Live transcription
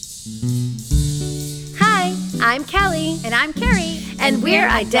Hi, I'm Kelly. And I'm Carrie. And we're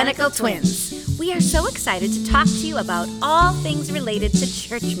identical twins. We are so excited to talk to you about all things related to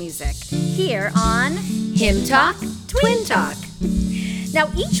church music here on Hymn Talk, Twin Talk.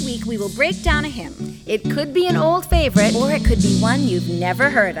 Now, each week we will break down a hymn. It could be an old favorite, Or it could be one you've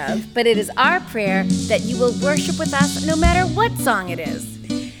never heard of. but it is our prayer that you will worship with us no matter what song it is.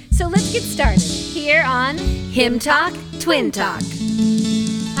 So let's get started here on Hymn Talk, Twin Talk.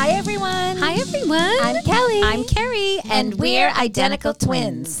 Hi, everyone. Hi, everyone. I'm Kelly. I'm Carrie, and we're identical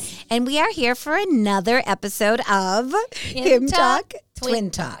twins. And we are here for another episode of Hymn Talk, Twin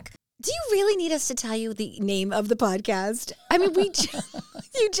Talk. Do you really need us to tell you the name of the podcast? I mean,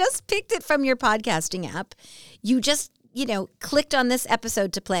 you just picked it from your podcasting app. You just, clicked on this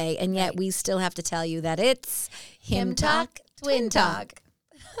episode to play, and yet we still have to tell you that it's Hymn Talk, Twin Talk.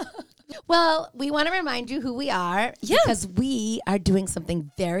 Well, we want to remind you who we are because we are doing something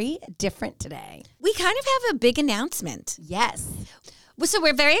very different today. We kind of have a big announcement. Yes. So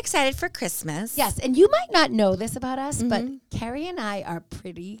we're very excited for Christmas. Yes, and you might not know this about us, but Carrie and I are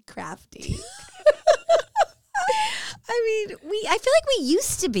pretty crafty. I feel like we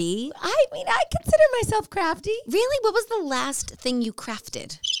used to be. I consider myself crafty. Really? What was the last thing you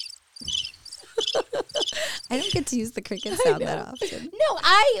crafted? I don't get to use the cricket sound that often. No,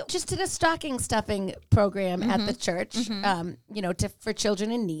 I just did a stocking stuffing program at the church, for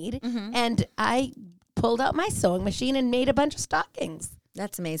children in need. And I pulled out my sewing machine and made a bunch of stockings.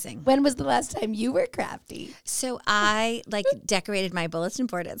 That's amazing. When was the last time you were crafty? So I decorated my bulletin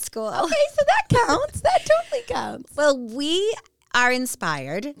board at school. Okay, so that counts. That totally counts. Well, we are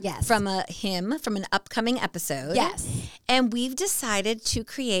inspired Yes. from a hymn from an upcoming episode. Yes. And we've decided to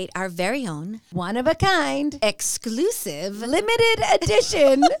create our very own One of a kind. exclusive Limited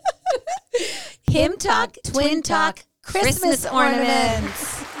edition Hymn Talk, Twin Talk Christmas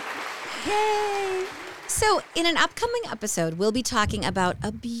ornaments. Yay! So, in an upcoming episode, we'll be talking about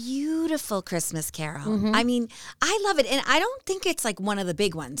a beautiful Christmas carol. I mean, I love it. And I don't think it's like one of the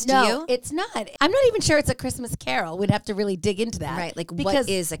big ones. Do No, you? it's not. I'm not even sure it's a Christmas carol. We'd have to really dig into that. Right. Like, because what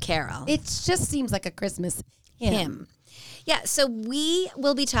is a carol? it just seems like a Christmas hymn. Yeah. So, we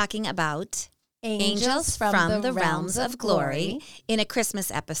will be talking about Angels from the Realms of Glory in a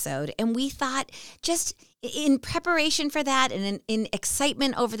Christmas episode. And we thought just in preparation for that and in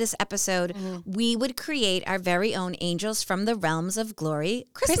excitement over this episode, we would create our very own Angels from the Realms of Glory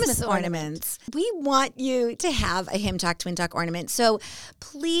Christmas ornaments. We want you to have a Hymn Talk, Twin Talk ornament. So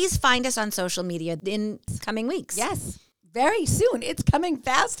please find us on social media in coming weeks. Yes. Very soon. It's coming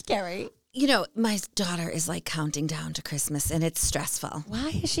fast, Carrie. My daughter is counting down to Christmas and it's stressful.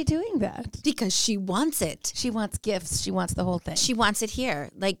 Why is she doing that? Because she wants it. She wants gifts. She wants the whole thing. She wants it here.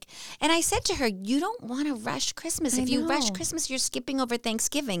 And I said to her, you don't want to rush Christmas. If you rush Christmas, you're skipping over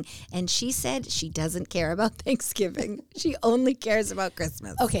Thanksgiving. And she said she doesn't care about Thanksgiving. She only cares about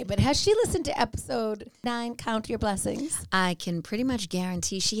Christmas. Okay, but has she listened to episode 9, Count Your Blessings? I can pretty much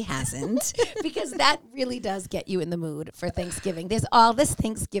guarantee she hasn't. Because that really does get you in the mood for Thanksgiving. There's all this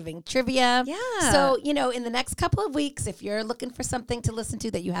Thanksgiving trivia. Yeah. So, in the next couple of weeks, if you're looking for something to listen to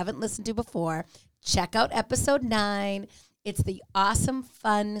that you haven't listened to before, check out episode 9. It's the awesome,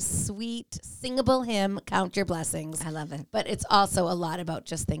 fun, sweet, singable hymn, Count Your Blessings. I love it. But it's also a lot about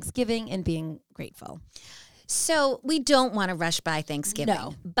just Thanksgiving and being grateful. So we don't want to rush by Thanksgiving.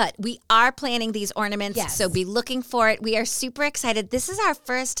 No. But we are planning these ornaments. Yes. So be looking for it. We are super excited. This is our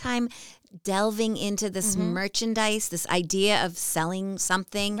first time delving into this merchandise, this idea of selling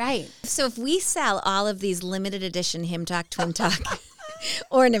something. Right. So if we sell all of these limited edition Hymn Talk, Twin Talk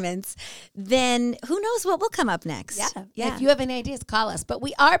ornaments, then who knows what will come up next. Yeah. If you have any ideas, call us. But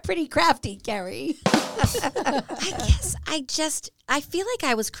we are pretty crafty, Carrie. I guess I feel like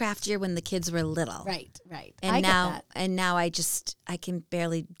I was craftier when the kids were little. Right. And I get now that. I can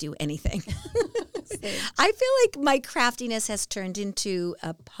barely do anything. I feel like my craftiness has turned into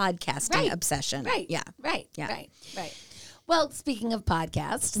a podcasting obsession. Right. Yeah. Right. Yeah. Right. Well, speaking of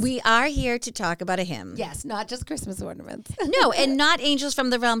podcasts, We are here to talk about a hymn. yes, not just Christmas ornaments. No, and not Angels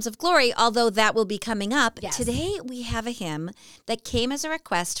from the Realms of Glory, although that will be coming up. Yes. Today we have a hymn that came as a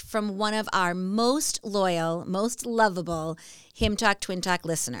request from one of our most loyal, most lovable Hymn Talk, Twin Talk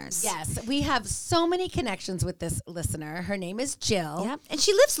listeners. Yes, we have so many connections with this listener. Her name is Jill. Yep. And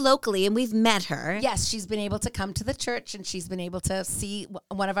she lives locally, and we've met her. Yes, she's been able to come to the church, and she's been able to see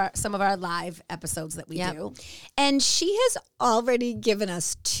some of our live episodes that we Yep. do. And she has already given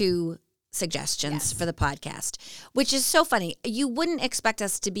us 2 suggestions for the podcast, which is so funny. You wouldn't expect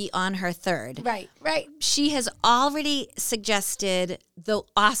us to be on her third. Right. She has already suggested the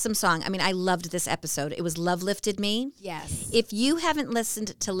awesome song. I mean, I loved this episode. It was Love Lifted Me. Yes. If you haven't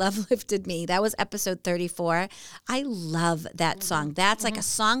listened to Love Lifted Me, that was episode 34. I love that song. That's like a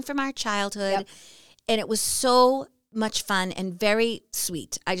song from our childhood. Yep. And it was so much fun and very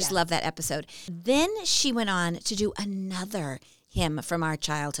sweet. I just love that episode. Then she went on to do another hymn from our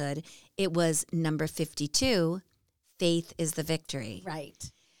childhood. It was number 52, Faith is the Victory. Right.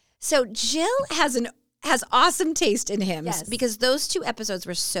 So Jill has awesome taste in hymns, Yes. because those 2 episodes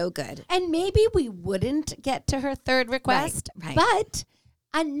were so good. And maybe we wouldn't get to her third request, Right. but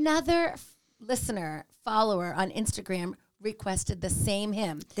another listener, follower on Instagram requested the same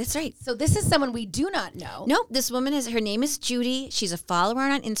hymn. That's right. So this is someone we do not know. Nope, this woman her name is Judy. She's a follower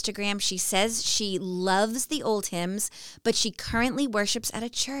on Instagram. She says she loves the old hymns, but she currently worships at a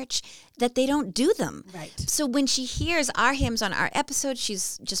church that they don't do them. Right. So when she hears our hymns on our episode,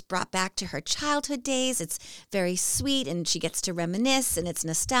 she's just brought back to her childhood days. It's very sweet, and she gets to reminisce, and it's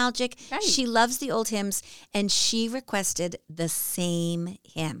nostalgic. Right. She loves the old hymns, and she requested the same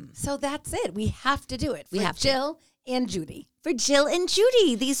hymn. So that's it. We have to do it. We have to. Jill and Judy. For Jill and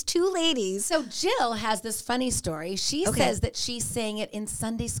Judy, these 2 ladies. So Jill has this funny story. She Okay. says that she sang it in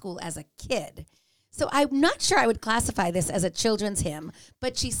Sunday school as a kid. So I'm not sure I would classify this as a children's hymn,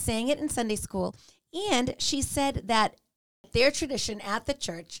 but she sang it in Sunday school. And she said that their tradition at the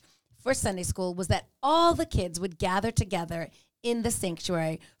church for Sunday school was that all the kids would gather together in the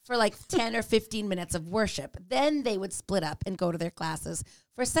sanctuary for like 10 or 15 minutes of worship. Then they would split up and go to their classes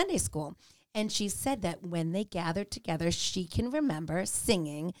for Sunday school. And she said that when they gathered together, she can remember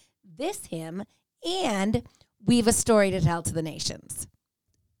singing this hymn and We've a Story to Tell to the Nations.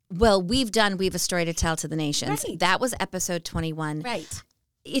 Well, We've a Story to Tell to the Nations. Right. That was episode 21. Right.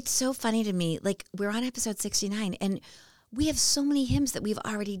 It's so funny to me. Like, we're on episode 69, and we have so many hymns that we've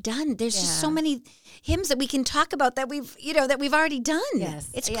already done. There's just so many hymns that we can talk about that we've already done. Yes.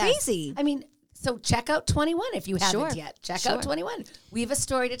 It's Yes. crazy. I mean, so check out 21 if you haven't Sure. yet. Check Sure. out 21. We have a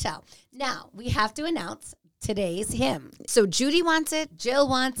story to tell. Now, we have to announce today's hymn. So Judy wants it. Jill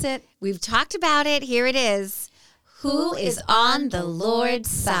wants it. We've talked about it. Here it is. Who is on the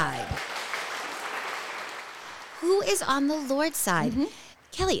Lord's side? Who is on the Lord's side?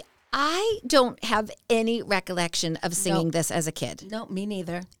 Kelly, I don't have any recollection of singing this as a kid. No, me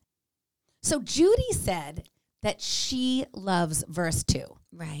neither. So Judy said that she loves verse 2.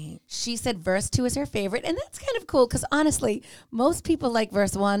 Right. She said verse 2 is her favorite, and that's kind of cool because honestly, most people like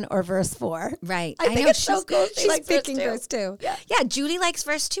verse 1 or verse 4. Right. I think it's so cool. She She's likes verse picking 2. verse 2. Yeah. Yeah, Judy likes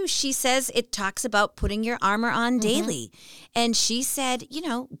verse 2. She says it talks about putting your armor on daily. And she said,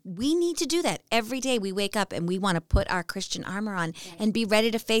 we need to do that. Every day we wake up and we want to put our Christian armor on and be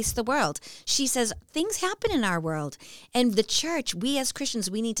ready to face the world. She says things happen in our world. And the church, we as Christians,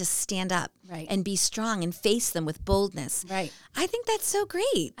 we need to stand up and be strong and face them with boldness. Right. I think that's so great.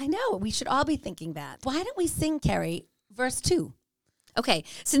 I know. We should all be thinking that. Why don't we sing, Carrie, verse 2? Okay,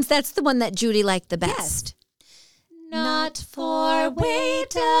 since that's the one that Judy liked the best. Not for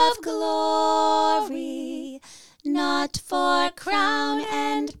weight of glory, not for crown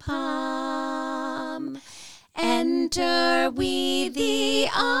and palm. Enter we the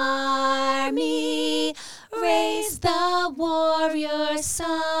army, raise the warrior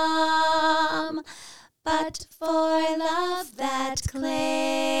psalm. But for love that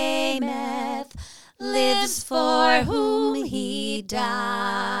claimeth, lives for whom he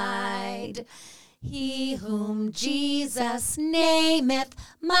died. He whom Jesus nameth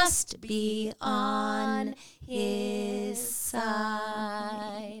must be on his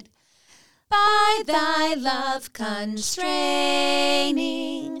side. By thy love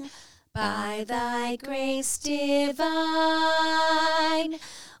constraining, by thy grace divine,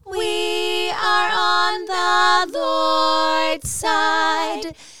 we are on the Lord's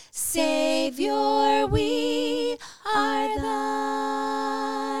side. Savior, we are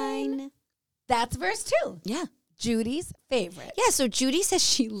thine. That's verse 2. Yeah. Judy's favorite. Yeah, so Judy says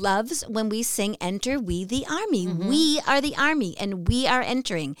she loves when we sing Enter We the Army. We are the army, and we are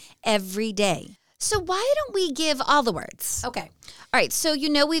entering every day. So why don't we give all the words? Okay. All right, so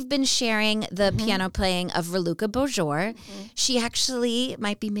we've been sharing the piano playing of Raluca Beaujour. She actually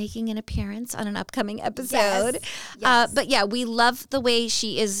might be making an appearance on an upcoming episode. Yes. But yeah, we love the way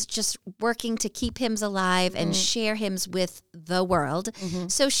she is just working to keep hymns alive and share hymns with the world.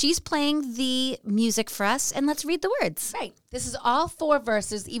 So she's playing the music for us, and let's read the words. Right. This is all 4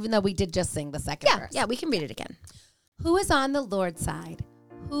 verses, even though we did just sing the second verse. Yeah, we can read it again. Who is on the Lord's side?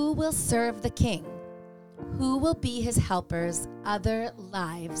 Who will serve the King? Who will be his helpers other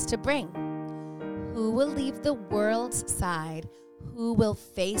lives to bring? Who will leave the world's side? Who will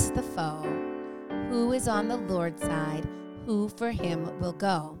face the foe? Who is on the Lord's side? Who for him will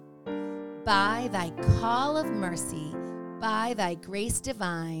go? By thy call of mercy, by thy grace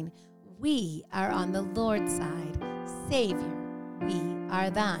divine, we are on the Lord's side. Savior, we are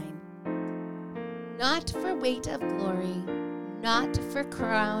thine. Not for weight of glory, not for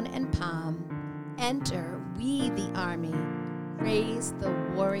crown and palm, enter we the army, raise the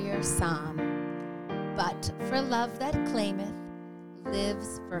warrior psalm. But for love that claimeth,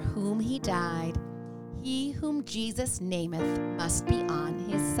 lives for whom he died, he whom Jesus nameth must be on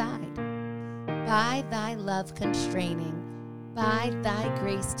his side. By thy love constraining, by thy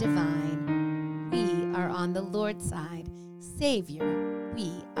grace divine, we are on the Lord's side. Savior,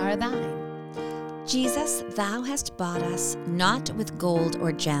 we are thine. Jesus, thou hast bought us not with gold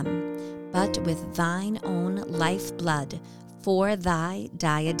or gem, but with thine own life blood for thy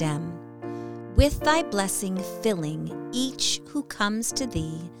diadem. With thy blessing filling each who comes to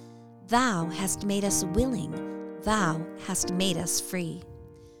thee, thou hast made us willing, thou hast made us free.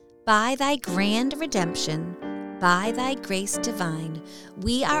 By thy grand redemption, by thy grace divine,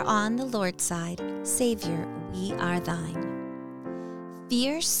 we are on the Lord's side. Savior, we are thine.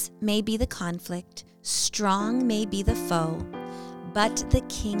 Fierce may be the conflict, strong may be the foe, but the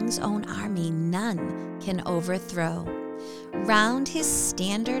King's own army none can overthrow. Round his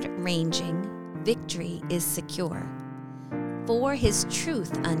standard ranging, victory is secure. For his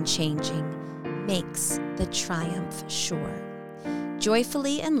truth unchanging makes the triumph sure.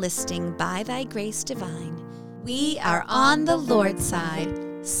 Joyfully enlisting by thy grace divine, we are on the Lord's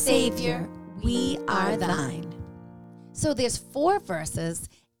side. Savior, we are thine. So there's 4 verses,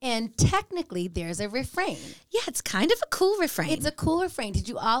 and technically there's a refrain. Yeah, it's kind of a cool refrain. It's a cool refrain. Did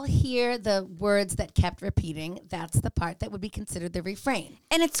you all hear the words that kept repeating? That's the part that would be considered the refrain.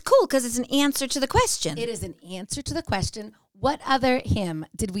 And it's cool because it's an answer to the question. It is an answer to the question. What other hymn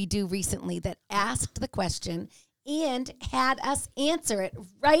did we do recently that asked the question and had us answer it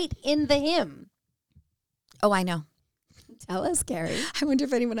right in the hymn? Oh, I know. Tell us, Carrie. I wonder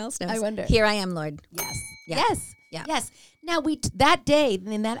if anyone else knows. I wonder. Here I am, Lord. Yes. Yeah. Yes. Yeah. Yes. Now, that day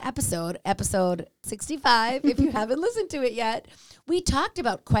in that episode 65, if you haven't listened to it yet, we talked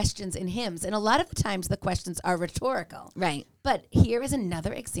about questions in hymns. And a lot of the times the questions are rhetorical. Right. But here is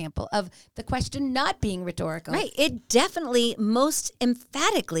another example of the question not being rhetorical. Right. It definitely most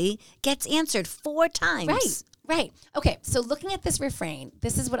emphatically gets answered 4 times. Right. Right. Okay. So looking at this refrain,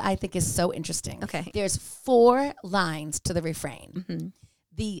 this is what I think is so interesting. Okay. There's 4 lines to the refrain. Mm-hmm.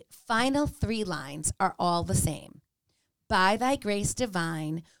 The final 3 lines are all the same. By thy grace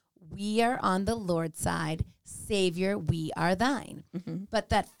divine, we are on the Lord's side. Savior, we are thine. Mm-hmm. But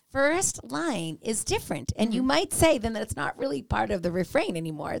that first line is different. And you might say then that it's not really part of the refrain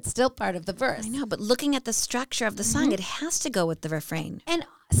anymore. It's still part of the verse. I know, but looking at the structure of the song, it has to go with the refrain. And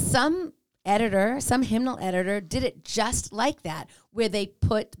some hymnal editor did it just like that, where they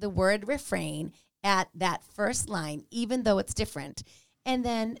put the word refrain at that first line, even though it's different. And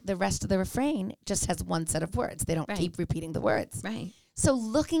then the rest of the refrain just has one set of words. They don't keep repeating the words. Right. So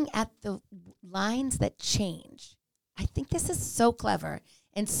looking at the lines that change, I think this is so clever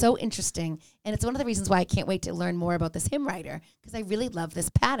and so interesting. And it's one of the reasons why I can't wait to learn more about this hymn writer, because I really love this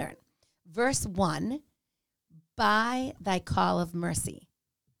pattern. Verse 1, by thy call of mercy.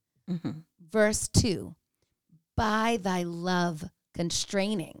 Mm-hmm. Verse 2, by thy love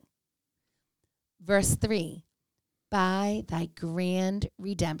constraining. Verse 3, by thy grand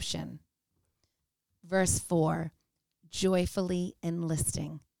redemption. Verse 4, joyfully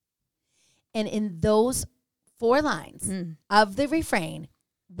enlisting. And in those 4 lines of the refrain,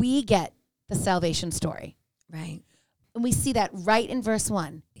 we get the salvation story. Right. And we see that right in verse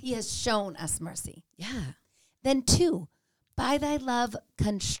 1. He has shown us mercy. Yeah. Then 2, by thy love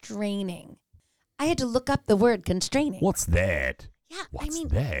constraining. I had to look up the word constraining. What's that? Yeah, What's I mean,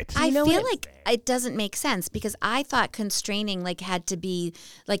 that? I know feel it? like it doesn't make sense because I thought constraining had to be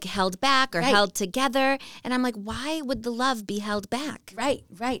held back or held together. And I'm like, why would the love be held back? Right.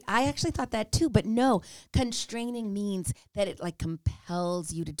 I actually thought that too, but no, constraining means that it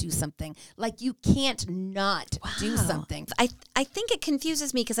compels you to do something. Like you can't not do something. I think it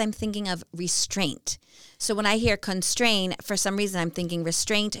confuses me because I'm thinking of restraint. So when I hear constrain, for some reason I'm thinking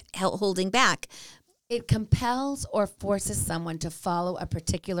restraint, holding back. It compels or forces someone to follow a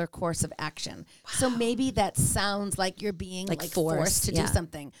particular course of action. Wow. So maybe that sounds like you're being forced to do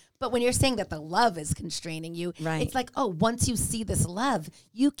something. But when you're saying that the love is constraining you, it's like, oh, once you see this love,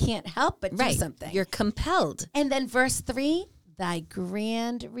 you can't help but do something. You're compelled. And then verse 3, thy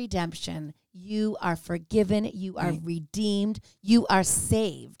grand redemption. you are forgiven, you are redeemed, you are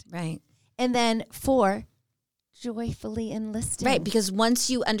saved. Right. And then 4, joyfully enlisting. Right, because once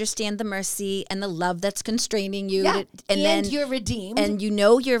you understand the mercy and the love that's constraining you, and then you're redeemed. and you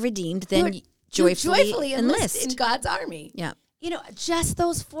know you're redeemed, then you joyfully enlist in God's army. Yeah. Just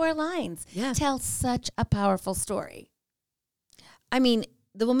those 4 lines tell such a powerful story. I mean,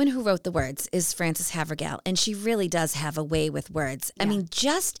 the woman who wrote the words is Frances Havergal, and she really does have a way with words. Yeah. I mean,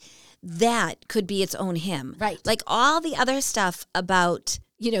 just that could be its own hymn. Right. Like all the other stuff about,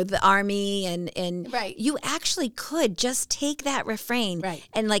 the army and right. You actually could just take that refrain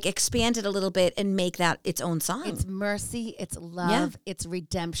and like expand it a little bit and make that its own song. It's mercy, it's love, it's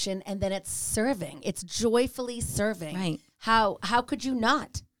redemption, and then it's serving. It's joyfully serving. Right. How could you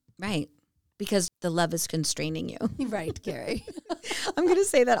not? Right. Because the love is constraining you. Right, Carrie. I'm going to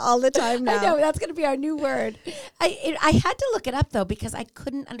say that all the time now. I know, that's going to be our new word. I had to look it up, though, because I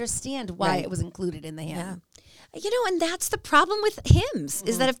couldn't understand why it was included in the hymn. Yeah. And that's the problem with hymns,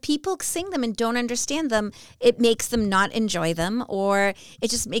 is that if people sing them and don't understand them, it makes them not enjoy them, or it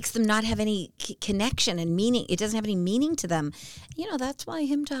just makes them not have any connection and meaning. It doesn't have any meaning to them. That's why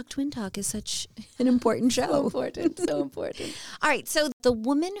Hymn Talk, Twin Talk is such an important show. So important. All right, so the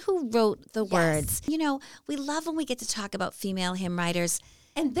woman who wrote the words, we love when we get to talk about female hymn writers.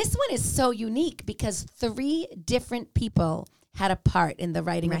 And this one is so unique because 3 different people had a part in the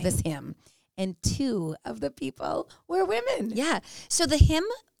writing of this hymn. And 2 of the people were women. Yeah. So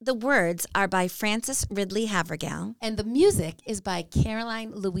the words are by Frances Ridley Havergal. And the music is by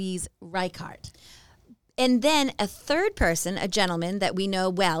Caroline Louise Reichart. And then a third person, a gentleman that we know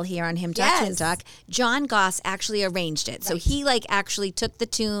well here on Hymn Talk, Twin Talk, John Goss actually arranged it. Right. So he actually took the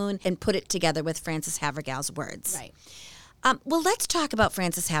tune and put it together with Frances Havergal's words. Right. Well, let's talk about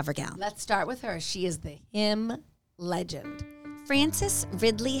Frances Havergal. Let's start with her. She is the hymn legend. Frances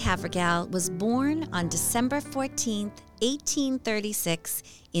Ridley Havergal was born on December 14th, 1836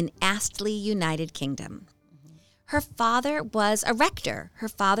 in Astley, United Kingdom. Her father was a rector. Her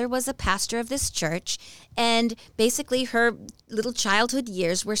father was a pastor of this church, and basically her little childhood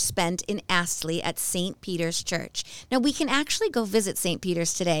years were spent in Astley at St. Peter's Church. Now, we can actually go visit St.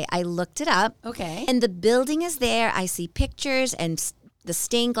 Peter's today. I looked it up. Okay. And the building is there. I see pictures, and the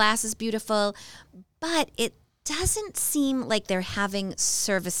stained glass is beautiful, but it doesn't seem like they're having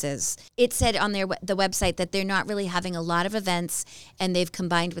services. It said on the website that they're not really having a lot of events, and they've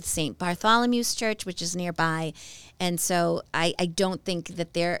combined with St. Bartholomew's Church, which is nearby. And so I don't think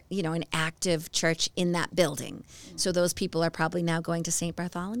that they're, an active church in that building. So those people are probably now going to St.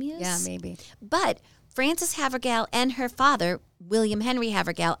 Bartholomew's. Yeah, maybe. But Frances Havergal and her father, William Henry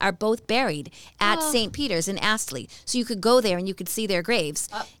Havergal, are both buried at St. Peter's in Astley. So you could go there and you could see their graves.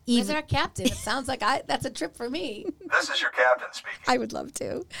 Where's our captain? It sounds like that's a trip for me. This is your captain speaking. I would love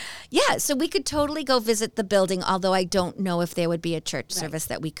to. Yeah, so we could totally go visit the building, although I don't know if there would be a church service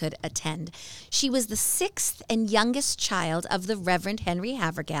that we could attend. She was the 6th and youngest child of the Reverend Henry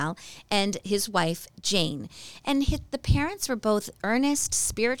Havergal and his wife, Jane. And the parents were both earnest,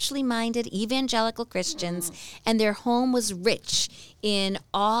 spiritually minded, evangelical Christians, and their home was rich in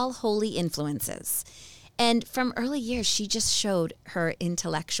all holy influences. And from early years, she just showed her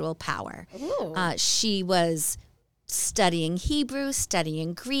intellectual power. She was studying Hebrew,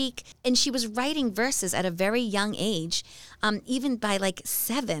 studying Greek, and she was writing verses at a very young age. Even by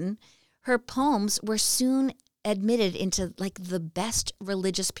 7, her poems were soon admitted into the best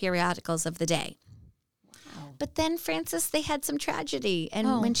religious periodicals of the day. Wow. But then Frances, they had some tragedy,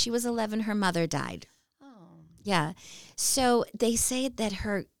 and when she was 11, her mother died. Yeah. So they say that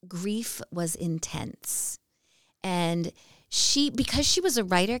her grief was intense. And because she was a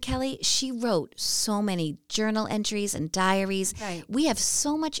writer, Kelly, she wrote so many journal entries and diaries. Right. We have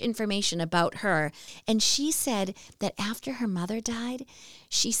so much information about her. And she said that after her mother died,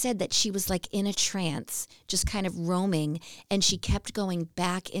 she said that she was in a trance, just kind of roaming. And she kept going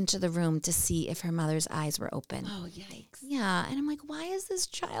back into the room to see if her mother's eyes were open. Oh, yikes. Yeah. And I'm like, why is this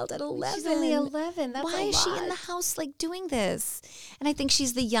child at 11? She's only 11. That's why is she in the house doing this? And I think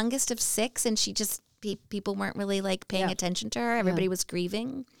she's the youngest of 6, and she just... people weren't really paying attention to her. Everybody was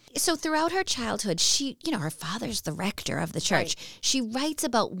grieving. So throughout her childhood, she, her father's the rector of the church. Right. She writes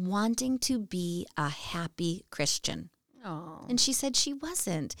about wanting to be a happy Christian. Oh. And she said she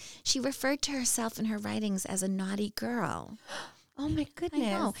wasn't. She referred to herself in her writings as a naughty girl. Oh, my goodness.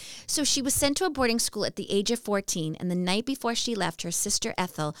 I know. So she was sent to a boarding school at the age of 14, and the night before she left, her sister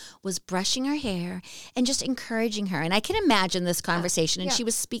Ethel was brushing her hair and just encouraging her. And I can imagine this conversation. And she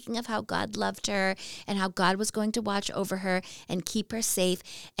was speaking of how God loved her and how God was going to watch over her and keep her safe.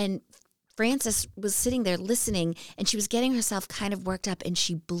 And Frances was sitting there listening, and she was getting herself kind of worked up, and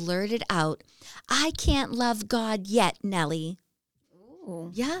she blurted out, "I can't love God yet, Nellie."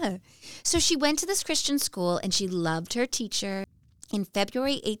 Ooh. Yeah. So she went to this Christian school, and she loved her teacher. In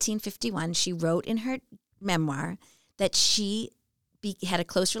February 1851, she wrote in her memoir that she had a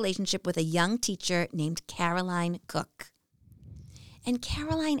close relationship with a young teacher named Caroline Cook. And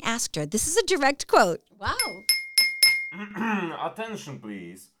Caroline asked her, this is a direct quote. Wow. Attention,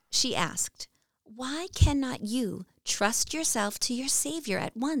 please. She asked, "Why cannot you trust yourself to your Savior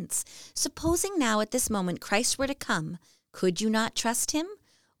at once? Supposing now at this moment Christ were to come, could you not trust him?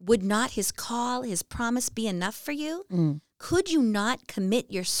 Would not his call, his promise be enough for you? Could you not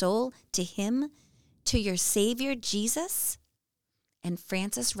commit your soul to him, to your Savior Jesus?" And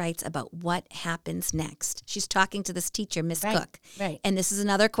Frances writes about what happens next. She's talking to this teacher, Miss Cook. Right. And this is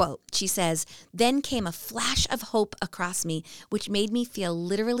another quote. She says, "Then came a flash of hope across me, which made me feel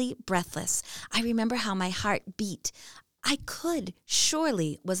literally breathless. I remember how my heart beat. I could,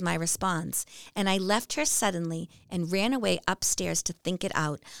 surely, was my response. And I left her suddenly and ran away upstairs to think it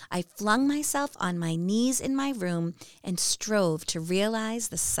out. I flung myself on my knees in my room and strove to realize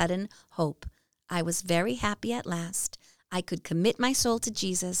the sudden hope. I was very happy at last. I could commit my soul to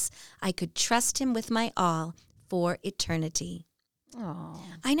Jesus. I could trust him with my all for eternity." Aww.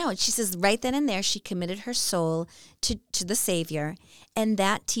 I know. She says right then and there, she committed her soul to the Savior. And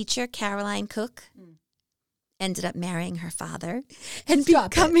that teacher, Caroline Cook, ended up marrying her father and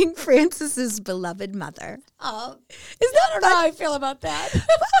becoming Frances's beloved mother. Oh, Is that I don't know how I feel about that.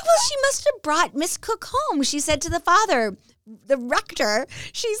 Well, she must have brought Miss Cook home. She said to the father, the rector,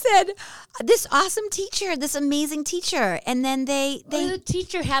 she said, "This awesome teacher, this amazing teacher." And then The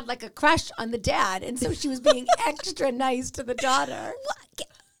teacher had like a crush on the dad, and so she was being extra nice to the daughter. What?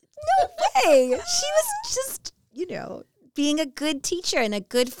 No way. She was just, being a good teacher and a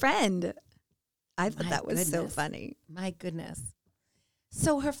good friend. I thought that was so funny. My goodness.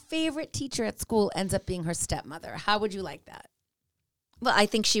 So her favorite teacher at school ends up being her stepmother. How would you like that? Well, I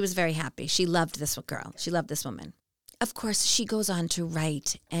think she was very happy. She loved this girl. She loved this woman. Of course, she goes on to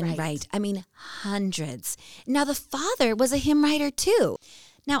write and write. I mean, hundreds. Now, the father was a hymn writer too.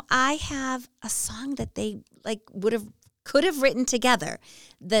 Now, I have a song that they could have written together.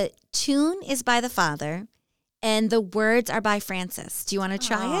 The tune is by the father, and the words are by Frances. Do you want to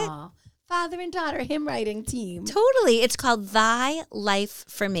try it? Father and daughter hymn writing team. Totally. It's called "Thy Life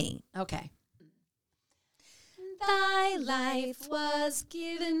for Me." Okay. Thy life was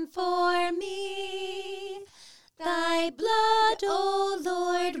given for me. Thy blood, O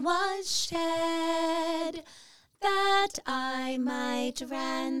Lord, was shed, that I might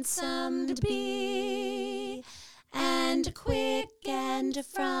ransomed be, and quickened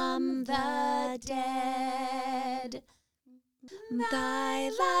from the dead. Thy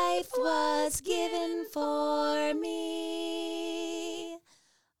life was given for me.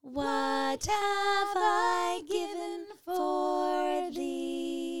 What have I given for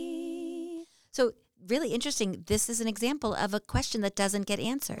thee? So, really interesting. This is an example of a question that doesn't get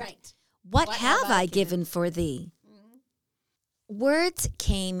answered. Right. What have I given for thee? Mm-hmm. Words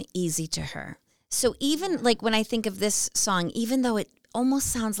came easy to her. So even like when I think of this song, even though it almost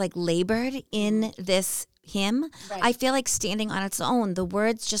sounds like labored in this hymn, I feel like standing on its own, the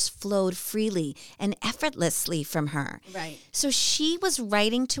words just flowed freely and effortlessly from her. Right. So she was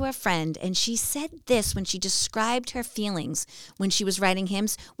writing to a friend, and she said this when she described her feelings when she was writing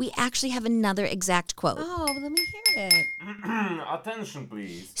hymns. We actually have another exact quote. Oh, let me hear it. Attention,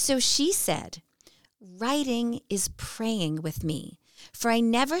 please. So she said, "Writing is praying with me, for I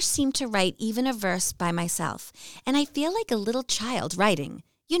never seem to write even a verse by myself, and I feel like a little child writing.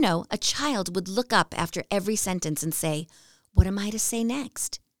 You know, a child would look up after every sentence and say, 'What am I to say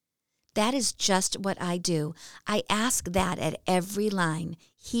next?' That is just what I do. I ask that at every line.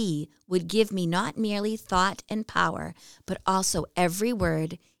 He would give me not merely thought and power, but also every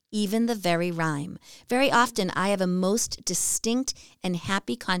word, even the very rhyme. Very often I have a most distinct and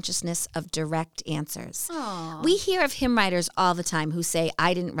happy consciousness of direct answers." Aww. We hear of hymn writers all the time who say,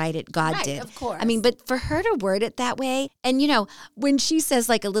 "I didn't write it, God Right, did." of course. I mean, but for her to word it that way, and when she says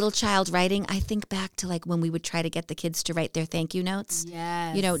like a little child writing, I think back to like when we would try to get the kids to write their thank you notes.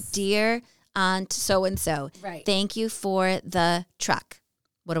 Yes. Dear Aunt so-and-so, Right. thank you for the truck.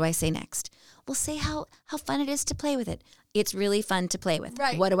 What do I say next? Well, say how fun it is to play with it. It's really fun to play with.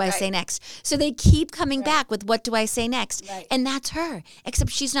 Right, What do I right. say next? So they keep coming back with what do I say next? Right. And that's her.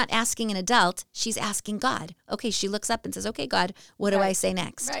 Except she's not asking an adult. She's asking God. Okay, she looks up and says, "Okay, God, what do I say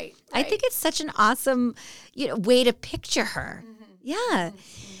next?" Right, I think it's such an awesome way to picture her. Mm-hmm. Yeah.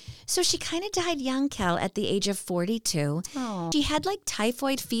 So she kind of died young, Kel, at the age of 42. Oh. She had like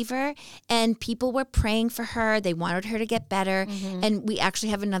typhoid fever, and people were praying for her. They wanted her to get better. And we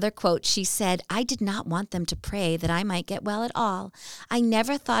actually have another quote. She said, "I did not want them to pray that I might get well at all. I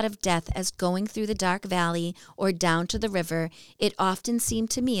never thought of death as going through the dark valley or down to the river. It often seemed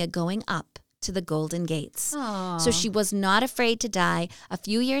to me a going up to the golden gates." Aw. So she was not afraid to die. A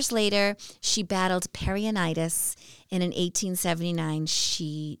few years later, she battled perionitis, and in 1879,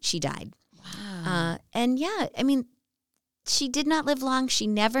 she died. Wow. And yeah, I mean, she did not live long. She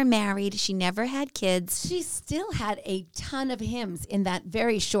never married. She never had kids. She still had a ton of hymns in that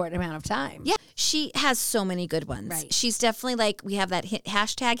very short amount of time. Yeah, she has so many good ones. Right. She's definitely like, we have that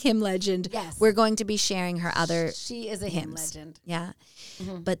hashtag hymn legend. Yes. We're going to be sharing her other She is a hymn hymns. legend. Yeah.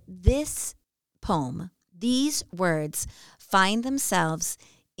 But this poem, these words find themselves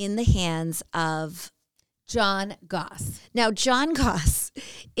in the hands of. John Goss. Now, John Goss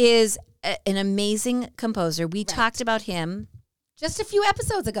is an amazing composer. We talked about him. Just a few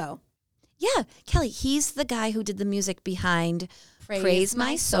episodes ago. Yeah, Kelly, he's the guy who did the music behind Praise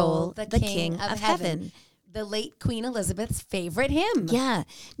My Soul, the King of Heaven. The late Queen Elizabeth's favorite hymn. Yeah.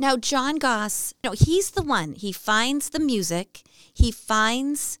 Now, John Goss, he's the one. He finds the music. He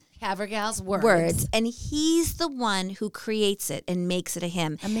finds Havergal's words, and he's the one who creates it and makes it a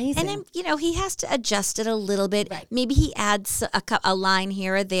hymn. Amazing. And he has to adjust it a little bit. Right. Maybe he adds a line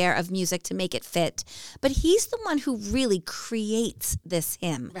here or there of music to make it fit. But he's the one who really creates this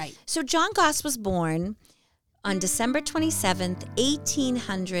hymn. Right. So John Goss was born on December 27th,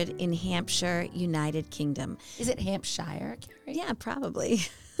 1800 in Hampshire, United Kingdom. Is it Hampshire, Carrie? Yeah, probably.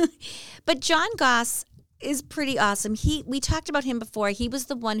 But John Goss is pretty awesome. We talked about him before. He was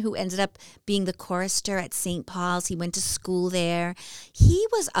the one who ended up being the chorister at St. Paul's. He went to school there. He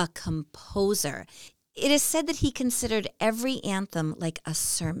was a composer. It is said that he considered every anthem like a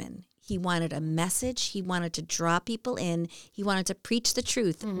sermon. He wanted a message. He wanted to draw people in. He wanted to preach the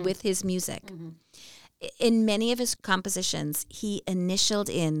truth with his music. In many of his compositions, he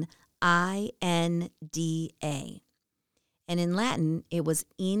initialed in INDA. And in Latin, it was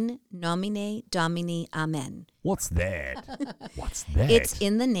In Nomine Domini Amen. What's that? What's that? It's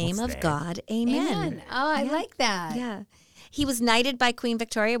in the name What's of that? God. Amen. Amen. Oh, I like that. Yeah. He was knighted by Queen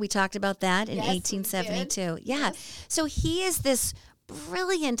Victoria. We talked about that in Yes, we 1872. Yeah. So he is this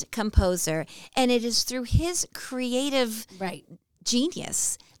brilliant composer, and it is through his creative Right.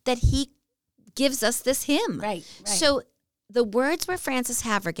 genius that he gives us this hymn. Right. So the words were Francis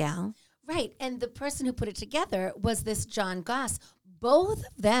Havergal. Right. And the person who put it together was this John Goss. Both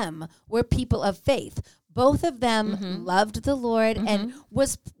of them were people of faith. Both of them loved the Lord and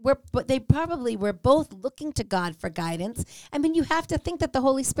but they probably were both looking to God for guidance. I mean, you have to think that the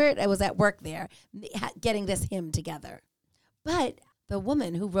Holy Spirit was at work there getting this hymn together. But the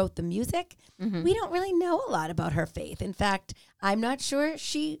woman who wrote the music, we don't really know a lot about her faith. In fact, I'm not sure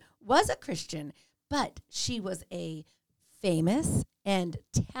she was a Christian, but she was a famous and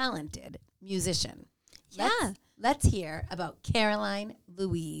talented musician. Yeah. Let's hear about Caroline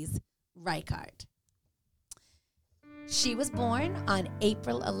Louise Reichardt. She was born on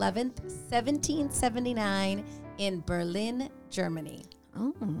April 11th, 1779 in Berlin, Germany.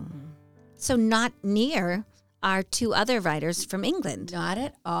 Oh. So not near our two other writers from England. Not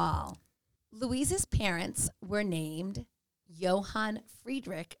at all. Louise's parents were named Johann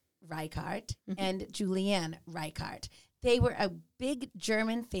Friedrich Reichardt and Juliane Reichardt. They were a big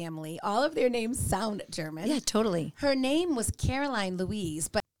German family. All of their names sound German. Yeah, totally. Her name was Caroline Louise,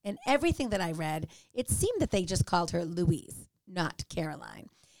 but in everything that I read, it seemed that they just called her Louise, not Caroline.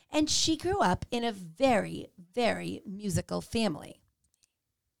 And she grew up in a very, very musical family.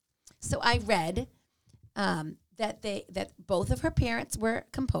 So I read that both of her parents were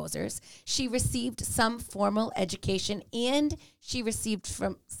composers. She received some formal education, and she received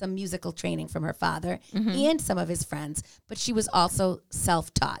some musical training from her father and some of his friends, but she was also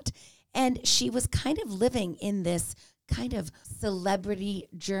self-taught. And she was kind of living in this kind of celebrity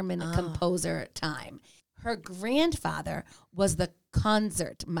German composer time. Her grandfather was the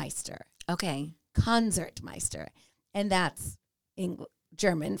Concertmeister. Okay. Concertmeister. And that's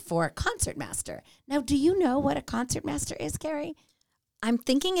German for concertmaster. Now, do you know what a concertmaster is, Carrie? I'm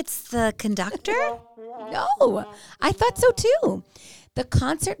thinking it's the conductor. No, I thought so too. The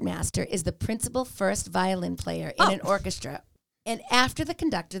concertmaster is the principal first violin player in an orchestra. And after the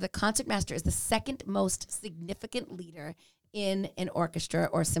conductor, the concertmaster is the second most significant leader in an orchestra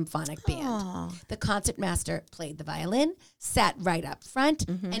or symphonic band. The concertmaster played the violin, sat right up front,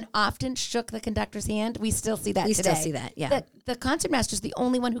 and often shook the conductor's hand. We still see that We today. still see that, yeah. The concertmaster is the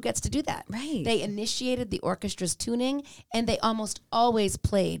only one who gets to do that. Right. They initiated the orchestra's tuning, and they almost always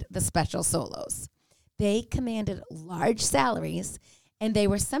played the special solos. They commanded large salaries, and they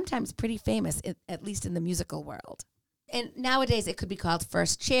were sometimes pretty famous, at least in the musical world. And nowadays, it could be called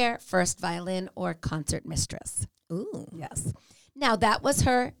first chair, first violin, or concert mistress. Ooh. Yes. Now, that was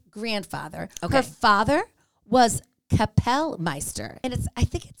her grandfather. Okay. Her father was Kapellmeister. And I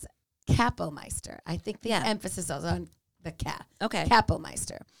think it's Kapellmeister. I think the emphasis is on the K. Okay.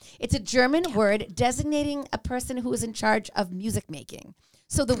 Kapellmeister. It's a German word designating a person who is in charge of music making.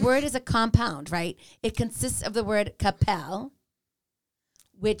 So the word is a compound, right? It consists of the word Kapell,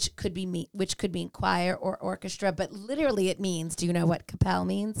 which could mean choir or orchestra, but literally it means, do you know what Kapell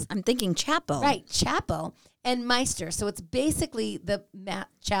means? I'm thinking chapel. Right, chapel and Meister. So it's basically the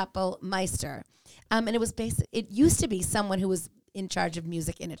chapel Meister. And it used to be someone who was in charge of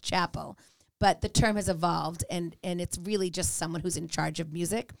music in a chapel, but the term has evolved and it's really just someone who's in charge of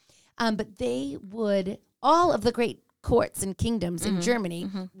music. But all of the great courts and kingdoms in Germany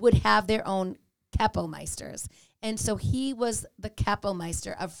would have their own Kapellmeisters. And so he was the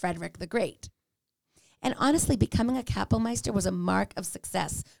Kapellmeister of Frederick the Great. And honestly, becoming a Kapellmeister was a mark of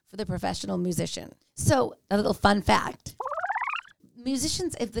success for the professional musician. So, a little fun fact.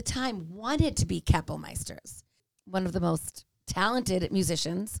 Musicians at the time wanted to be Kapellmeisters. One of the most talented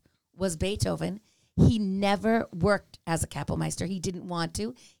musicians was Beethoven. He never worked as a Kapellmeister. He didn't want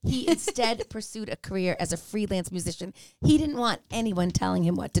to. He instead pursued a career as a freelance musician. He didn't want anyone telling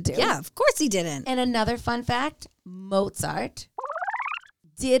him what to do. Yeah, of course he didn't. And another fun fact, Mozart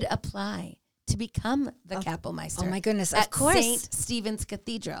did apply to become the Kapellmeister. Oh my goodness, at of course. St. Stephen's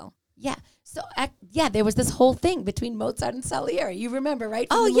Cathedral. Yeah. So, there was this whole thing between Mozart and Salieri. You remember, right?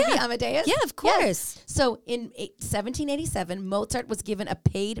 From the movie Amadeus? Yeah, of course. Yes. So, in 1787, Mozart was given a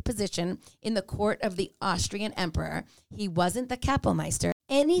paid position in the court of the Austrian emperor. He wasn't the Kapellmeister.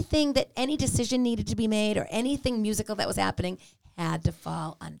 Any decision needed to be made or anything musical that was happening had to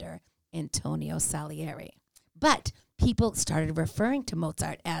fall under Antonio Salieri. But people started referring to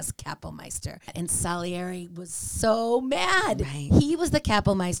Mozart as Kapellmeister, and Salieri was so mad. Right. He was the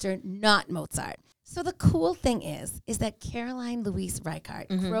Kapellmeister, not Mozart. So the cool thing is that Caroline Louise Reichardt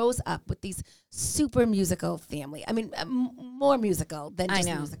grows up with these super musical family. I mean, more musical than just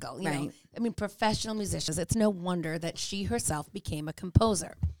musical. You know? I mean, professional musicians. It's no wonder that she herself became a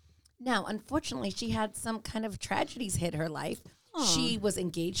composer. Now, unfortunately, she had some kind of tragedies hit her life. Aww. She was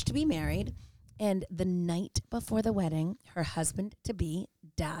engaged to be married. And the night before the wedding, her husband-to-be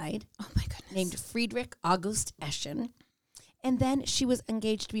died. Oh, my goodness. Named Friedrich August Eschen. And then she was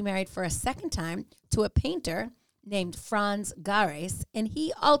engaged to be married for a second time to a painter named Franz Gares. And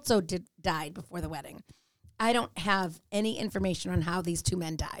he also died before the wedding. I don't have any information on how these two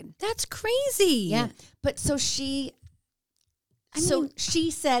men died. That's crazy. Yeah. But so she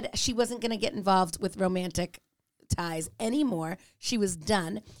said she wasn't going to get involved with romantic ties anymore. She was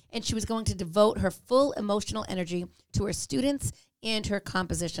done, and she was going to devote her full emotional energy to her students and her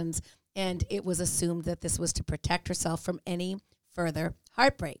compositions, and it was assumed that this was to protect herself from any further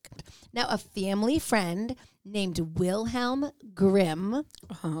heartbreak. Now, a family friend named Wilhelm Grimm,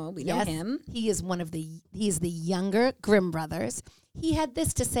 we know him. He is the younger Grimm brothers. He had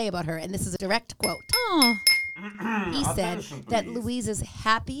this to say about her, and this is a direct quote. Oh. He said that Louise's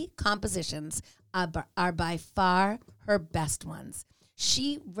happy compositions are by far her best ones.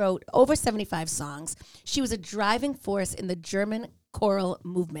 She wrote over 75 songs. She was a driving force in the German choral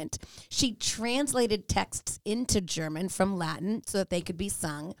movement. She translated texts into German from Latin so that they could be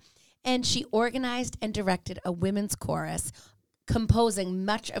sung. And she organized and directed a women's chorus, composing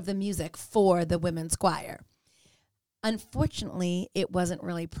much of the music for the women's choir. Unfortunately, it wasn't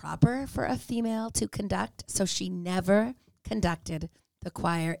really proper for a female to conduct, so she never conducted the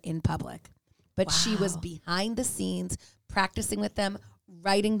choir in public. But she was behind the scenes, practicing with them,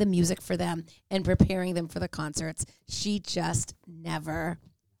 writing the music for them, and preparing them for the concerts. She just never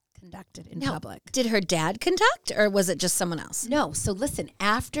conducted in public. Did her dad conduct, or was it just someone else? No. So listen,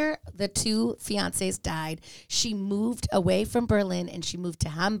 after the two fiancés died, she moved away from Berlin, and she moved to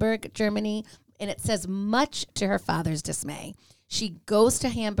Hamburg, Germany. And it says much to her father's dismay. She goes to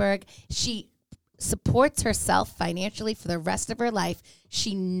Hamburg. She supports herself financially for the rest of her life.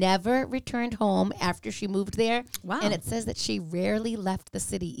 She never returned home after she moved there. Wow. And it says that she rarely left the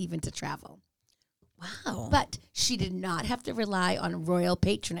city even to travel. Wow. But she did not have to rely on royal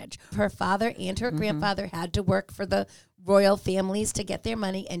patronage. Her father and her grandfather had to work for the royal families to get their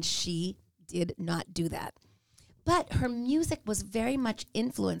money, and she did not do that. But her music was very much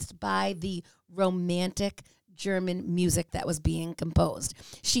influenced by the romantic German music that was being composed.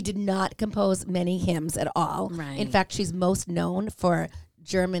 She did not compose many hymns at all. Right. In fact, she's most known for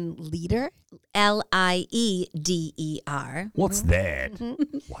German Lieder. Lieder. What's that?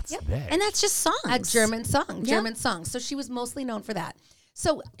 What's that? And that's just songs. A German song, Yeah. German song. So she was mostly known for that.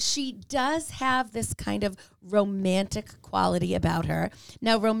 So she does have this kind of romantic quality about her.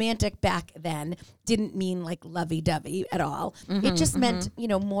 Now, romantic back then didn't mean like lovey-dovey at all. It just meant,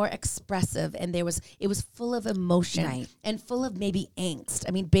 more expressive, and it was full of emotion Right. and full of maybe angst.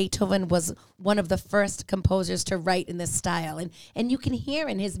 I mean, Beethoven was one of the first composers to write in this style, and you can hear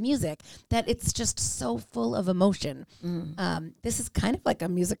in his music that it's just so full of emotion. This is kind of like a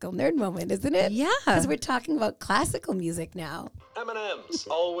musical nerd moment, isn't it? Yeah. Because we're talking about classical music now. M&M's,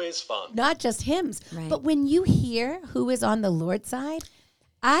 always fun. Not just hymns, Right. but when you hear who is on the Lord's side,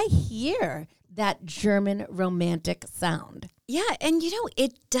 I hear that German romantic sound. Yeah, and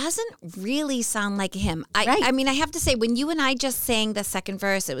it doesn't really sound like him. Right. I mean, I have to say, when you and I just sang the second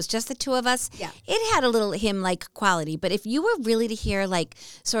verse, it was just the two of us. Yeah. It had a little hymn-like quality. But if you were really to hear like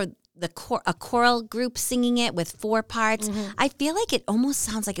sort of a choral group singing it with four parts, I feel like it almost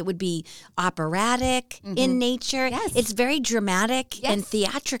sounds like it would be operatic in nature. Yes. It's very dramatic and Yes.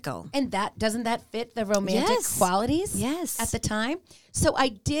 theatrical. And doesn't that fit the romantic Yes. qualities Yes. at the time? So I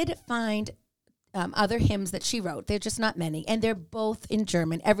did find other hymns that she wrote. They're just not many, and they're both in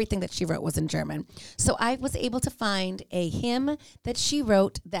German. Everything that she wrote was in German. So I was able to find a hymn that she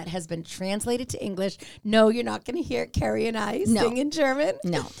wrote that has been translated to English. No, you're not going to hear Carrie and I sing in German.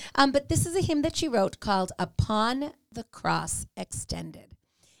 No. But this is a hymn that she wrote called Upon the Cross Extended.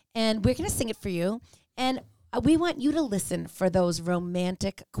 And we're going to sing it for you. And we want you to listen for those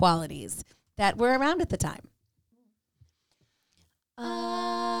romantic qualities that were around at the time.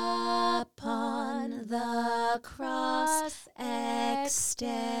 Upon the cross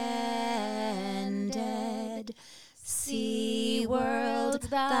extended, sea world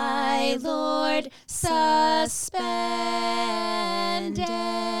thy Lord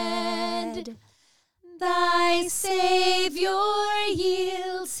suspended. Thy Savior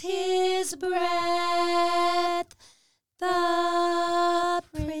yields his breath, the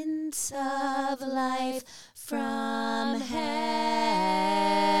Prince of Life from heaven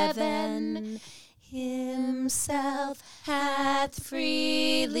himself hath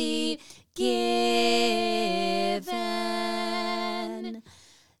freely given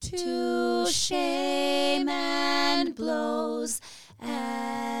to shame and blows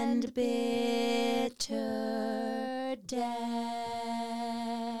and bitter death.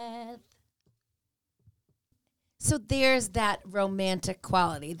 So there's that romantic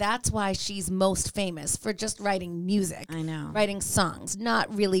quality. That's why she's most famous for just writing music. I know. Writing songs,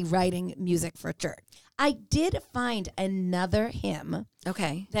 not really writing music for church. I did find another hymn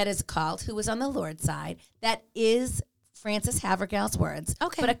Okay. that is called Who Was on the Lord's Side that is Frances Havergal's words,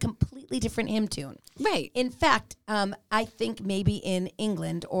 Okay. but a completely different hymn tune. Right. In fact, I think maybe in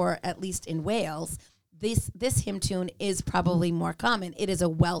England or at least in Wales, this hymn tune is probably more common. It is a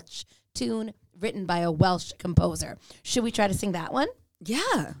Welsh tune written by a Welsh composer. Should we try to sing that one?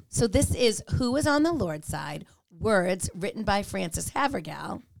 Yeah. So this is Who Is on the Lord's Side, words written by Frances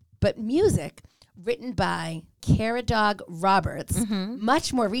Havergal, but music written by Caradog Roberts,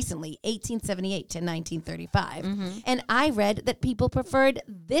 much more recently, 1878 to 1935. And I read that people preferred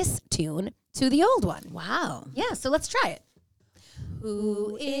this tune to the old one. Wow. Yeah, so let's try it.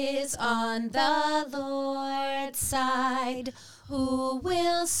 Who is on the Lord's side? Who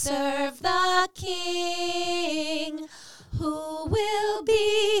will serve the King? Who will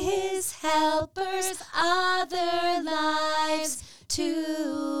be his helpers, other lives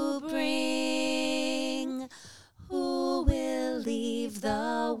to bring? Who will leave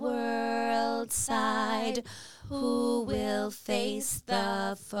the world's side? Who will face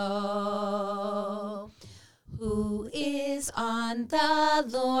the foe? Who is on the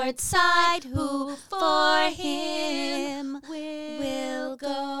Lord's side? Who for him will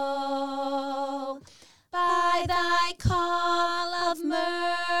go? By thy call of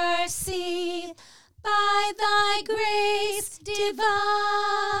mercy, by thy grace divine,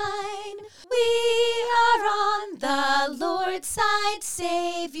 we are on the Lord's side,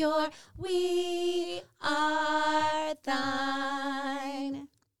 Savior, we are thine.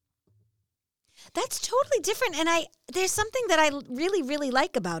 That's totally different, and there's something that I really, really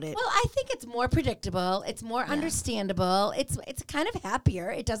like about it. Well, I think it's more predictable. It's more understandable. It's kind of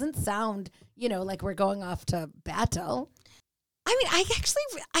happier. It doesn't sound, like we're going off to battle. I mean,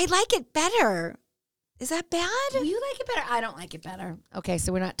 I like it better. Is that bad? Do you like it better? I don't like it better. Okay,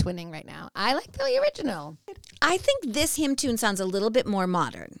 so we're not twinning right now. I like the original. I think this hymn tune sounds a little bit more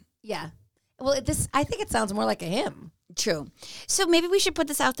modern. Yeah. Well, I think it sounds more like a hymn. True. So maybe we should put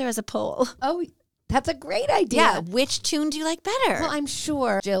this out there as a poll. Oh, that's a great idea. Yeah. Which tune do you like better? Well, I'm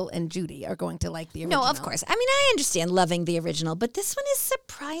sure Jill and Judy are going to like the original. No, of course. I mean, I understand loving the original, but this one is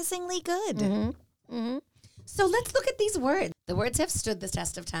surprisingly good. Mm-hmm. So let's look at these words. The words have stood the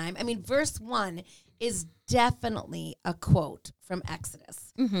test of time. I mean, verse 1 is definitely a quote from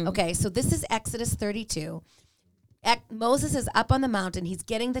Exodus. Okay, so this is Exodus 32. Moses is up on the mountain. He's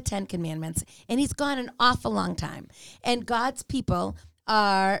getting the 10 commandments, and he's gone an awful long time. And God's people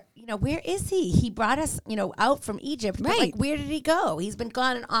are, where is he? He brought us, out from Egypt. But Right. where did he go? He's been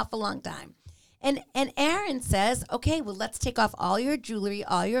gone an awful long time. And Aaron says, okay, well, let's take off all your jewelry,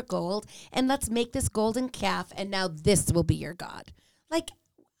 all your gold, and let's make this golden calf, and now this will be your God.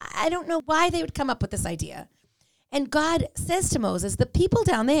 I don't know why they would come up with this idea. And God says to Moses, the people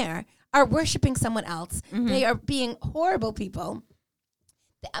down there are worshiping someone else. Mm-hmm. They are being horrible people.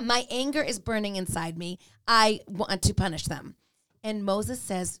 My anger is burning inside me. I want to punish them. And Moses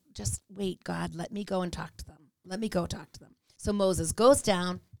says, just wait, God, let me go and talk to them. Let me go talk to them. So Moses goes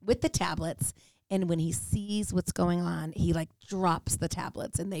down with the tablets, and when he sees what's going on, he drops the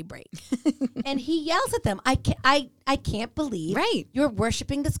tablets and they break. And he yells at them, I can't believe you're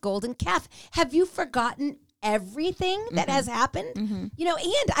worshiping this golden calf. Have you forgotten everything that has happened? And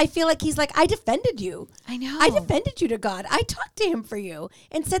I feel like he's like, I defended you. I know. I defended you to God. I talked to him for you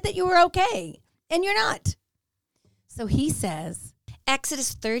and said that you were okay, and you're not. So he says,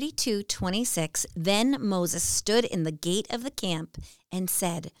 Exodus 32:26, then Moses stood in the gate of the camp and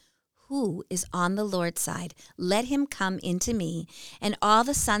said, who is on the Lord's side? Let him come into me. And all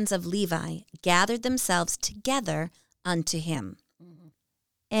the sons of Levi gathered themselves together unto him.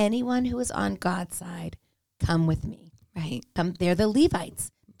 Anyone who is on God's side, come with me. Right. They're the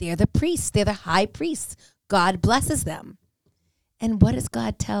Levites. They're the priests. They're the high priests. God blesses them. And what does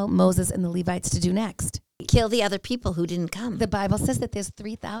God tell Moses and the Levites to do next? Kill the other people who didn't come. The Bible says that there's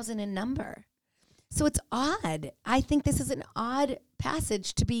 3,000 in number. So it's odd. I think this is an odd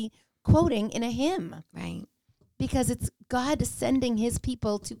passage to be quoting in a hymn. Right. Because it's God sending his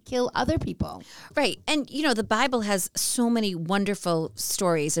people to kill other people. Right. And, the Bible has so many wonderful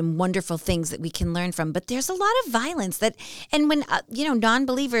stories and wonderful things that we can learn from. But there's a lot of violence and when,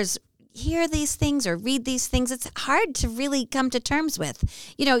 non-believers hear these things or read these things, it's hard to really come to terms with.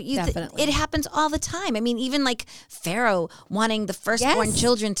 Definitely. It happens all the time. I mean, even Pharaoh wanting the firstborn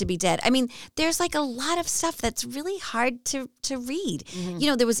children to be dead. I mean, there's a lot of stuff that's really hard to read.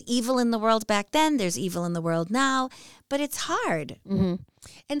 Mm-hmm. There was evil in the world back then. There's evil in the world now, but it's hard. Mm-hmm.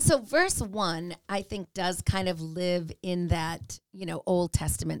 And so verse 1, I think, does kind of live in that, Old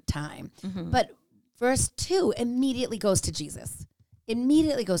Testament time. Mm-hmm. But verse 2 immediately goes to Jesus.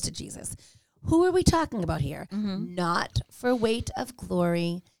 Who are we talking about here? Mm-hmm. Not for weight of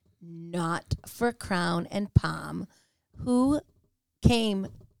glory, not for crown and palm. Who came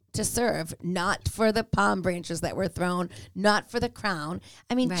to serve? Not for the palm branches that were thrown, not for the crown.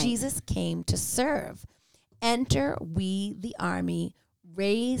 I mean, Jesus came to serve. Enter we the army,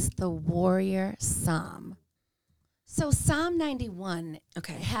 raise the warrior psalm. So Psalm 91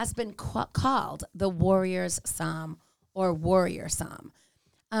 has been called the warrior's psalm or warrior psalm.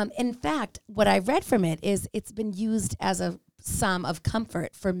 In fact, what I read from it is it's been used as a psalm of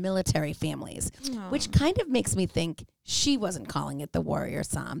comfort for military families, which kind of makes me think she wasn't calling it the warrior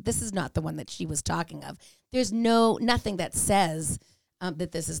psalm. This is not the one that she was talking of. There's nothing that says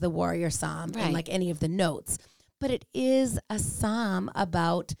that this is the warrior psalm in any of the notes, but it is a psalm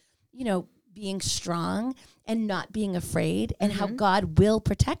about, being strong and not being afraid, and how God will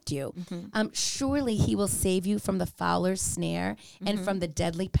protect you. Mm-hmm. Surely he will save you from the fowler's snare and from the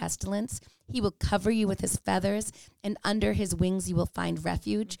deadly pestilence. He will cover you with his feathers, and under his wings you will find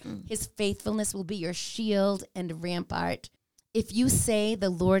refuge. Mm-hmm. His faithfulness will be your shield and rampart. If you say, the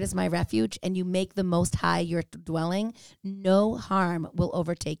Lord is my refuge, and you make the Most High your dwelling, no harm will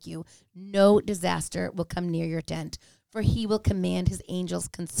overtake you. No disaster will come near your tent. For he will command his angels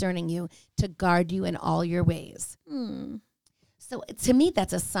concerning you to guard you in all your ways. So to me,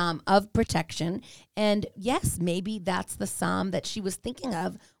 that's a psalm of protection. And yes, maybe that's the psalm that she was thinking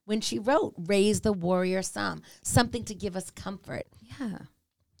of when she wrote, raise the warrior psalm, something to give us comfort. Yeah.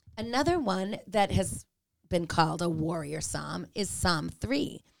 Another one that has been called a warrior psalm is Psalm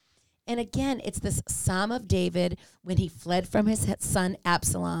 3. And again, it's this Psalm of David when he fled from his son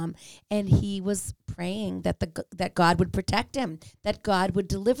Absalom, and he was praying that God would protect him, that God would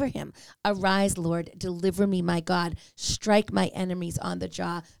deliver him. Arise, Lord, deliver me, my God. Strike my enemies on the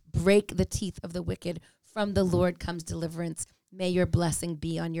jaw. break the teeth of the wicked. From the Lord comes deliverance. May your blessing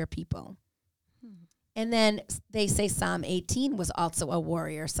be on your people. And then they say Psalm 18 was also a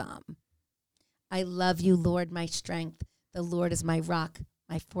warrior psalm. I love you, Lord, my strength. The Lord is my rock,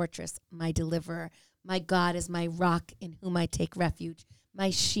 my fortress, my deliverer. My God is my rock in whom I take refuge, my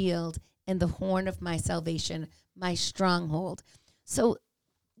shield and the horn of my salvation, my stronghold. So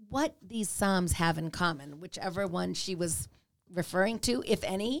what these psalms have in common, whichever one she was referring to, if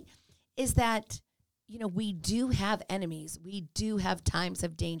any, is that, you know, we do have enemies. We do have times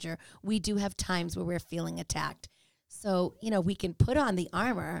of danger. We do have times where we're feeling attacked. So, you know, we can put on the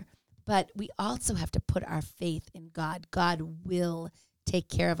armor, but we also have to put our faith in God. God will take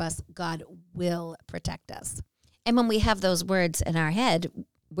care of us. God will protect us. And when we have those words in our head,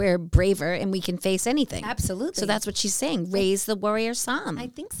 we're braver and we can face anything. Absolutely. So that's what she's saying. Raise the warrior psalm. I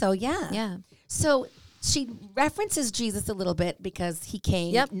think so, yeah. Yeah. So she references Jesus a little bit because he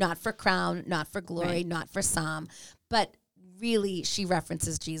came not for crown, not for glory, not for psalm, but really she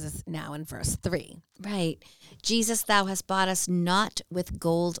references Jesus now in verse 3. Right. Jesus, thou hast bought us not with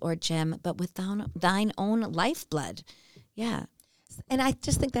gold or gem, but with thine own lifeblood. Yeah. And I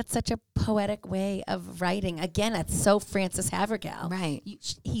just think that's such a poetic way of writing. Again, it's so Francis Havergal. Right.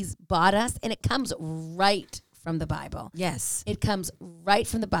 He's bought us, and it comes right from the Bible. Yes. It comes right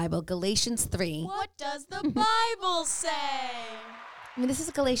from the Bible. Galatians 3. What does the Bible say? I mean, this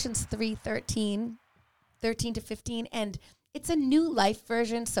is Galatians 3:13 to 15, and it's a New Life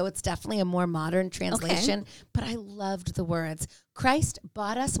version, so it's definitely a more modern translation. But I loved the words. Christ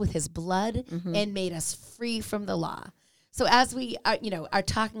bought us with his blood and made us free from the law. So as we are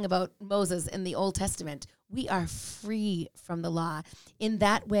talking about Moses in the Old Testament, we are free from the law. In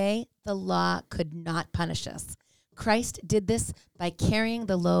that way, the law could not punish us. Christ did this by carrying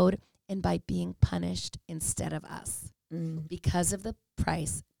the load and by being punished instead of us. Because of the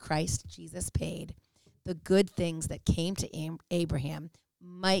price Christ Jesus paid, the good things that came to Abraham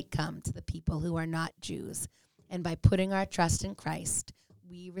might come to the people who are not Jews. And by putting our trust in Christ,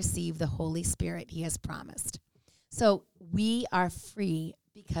 we receive the Holy Spirit he has promised. So we are free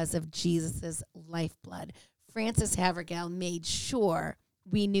because of Jesus' lifeblood. Francis Havergal made sure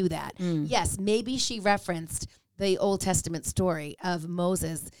we knew that. Yes, maybe she referenced the Old Testament story of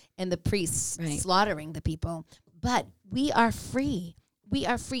Moses and the priests slaughtering the people, but we are free. We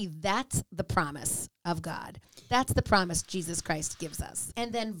are free. That's the promise of God. That's the promise Jesus Christ gives us.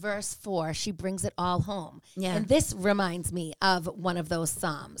 And then verse 4, she brings it all home. Yeah. And this reminds me of one of those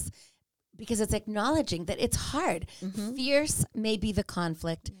Psalms because it's acknowledging that it's hard. Fierce may be the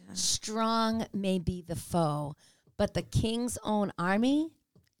conflict. Strong may be the foe. But the king's own army,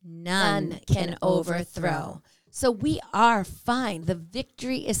 none can overthrow. So we are fine. The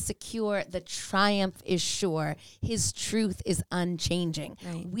victory is secure. The triumph is sure. His truth is unchanging.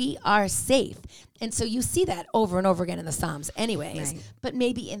 Right. We are safe. And so you see that over and over again in the Psalms anyways. Right. But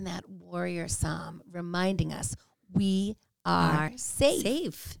maybe in that warrior psalm reminding us we are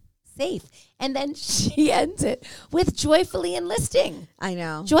safe. Safe. And then she ends it with joyfully enlisting. I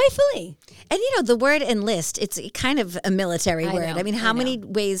know. Joyfully. And, the word enlist, it's kind of a military word. know, I mean, I how know. many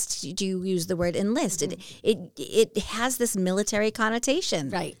ways do you use the word enlist? It has this military connotation.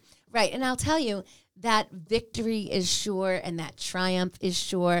 Right. And I'll tell you, that victory is sure and that triumph is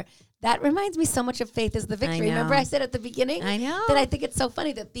sure. That reminds me so much of Faith is the Victory. know. Remember I said at the beginning? I know. That I think it's so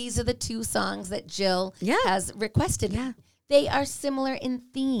funny that these are the two songs that Jill has requested. Yeah. They are similar in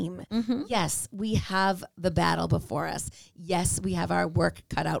theme. Yes, we have the battle before us. Yes, we have our work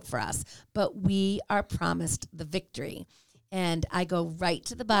cut out for us. But we are promised the victory. And I go right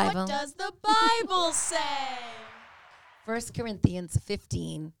to the Bible. What does the Bible say? 1 Corinthians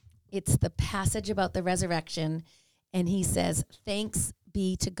 15. It's the passage about the resurrection. And he says, thanks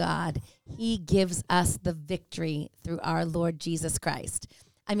be to God. He gives us the victory through our Lord Jesus Christ.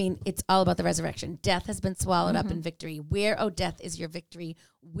 I mean, it's all about the resurrection. Death has been swallowed up in victory. Where, O death, is your victory?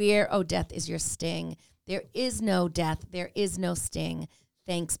 Where, O death, is your sting? There is no death. There is no sting.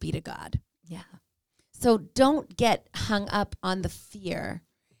 Thanks be to God. Yeah. So don't get hung up on the fear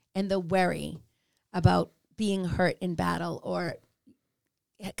and the worry about being hurt in battle or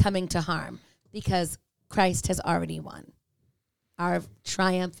coming to harm because Christ has already won. Our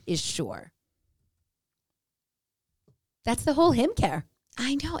triumph is sure. That's the whole hymn care.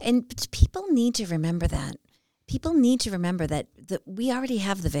 I know. And people need to remember that. People need to remember that we already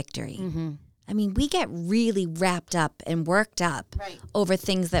have the victory. I mean, we get really wrapped up and worked up over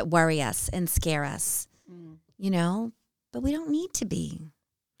things that worry us and scare us, but we don't need to be.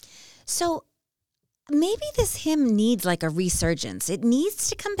 So maybe this hymn needs like a resurgence. It needs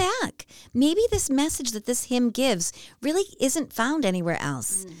to come back. Maybe this message that this hymn gives really isn't found anywhere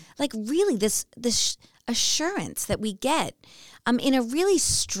else. Like really this assurance that we get in a really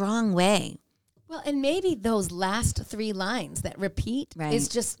strong way. Well, and maybe those last 3 lines that repeat is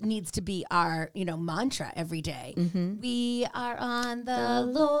just needs to be our, mantra every day. We are on the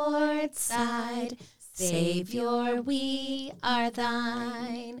Lord's side, Savior, we are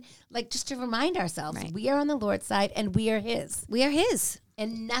thine. Like just to remind ourselves, we are on the Lord's side and we are His. We are His.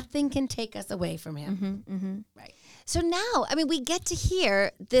 And nothing can take us away from Him. Right. So now, we get to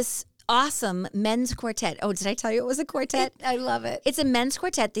hear this awesome men's quartet. Oh, did I tell you it was a quartet? I love it. It's a men's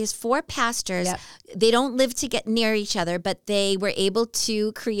quartet. There's 4 pastors. Yep. They don't live to get near each other, but they were able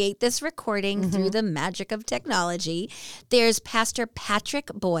to create this recording through the magic of technology. There's Pastor Patrick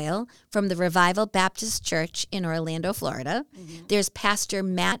Boyle from the Revival Baptist Church in Orlando, Florida. There's Pastor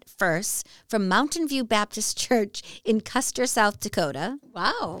Matt Furse from Mountain View Baptist Church in Custer, South Dakota.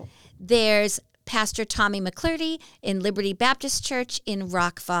 Wow. There's Pastor Tommy McClurdy in Liberty Baptist Church in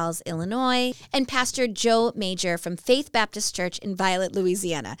Rock Falls, Illinois, and Pastor Joe Major from Faith Baptist Church in Violet,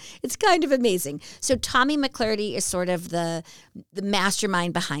 Louisiana. It's kind of amazing. So Tommy McClurdy is sort of the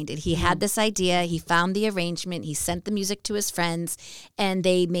mastermind behind it. He had this idea. He found the arrangement. He sent the music to his friends, and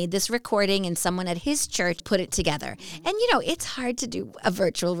they made this recording, and someone at his church put it together. And, it's hard to do a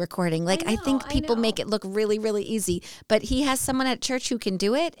virtual recording. Like, I think people make it look really, really easy, but he has someone at church who can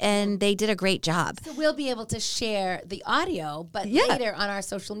do it, and they did a great job. So we'll be able to share the audio, but later on our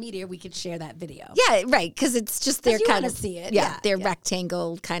social media, we could share that video. Yeah, right, because it's just their kind of see it. Yeah, they're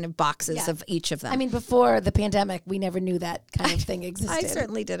rectangle kind of boxes of each of them. Before the pandemic, we never knew that kind of thing existed. I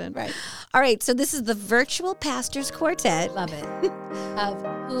certainly didn't. Right. All right, so this is the Virtual Pastors Quartet. Love it. Of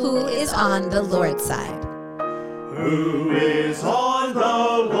Who is on the Lord's side? Who is on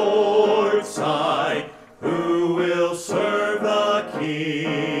the Lord's side? Who will serve the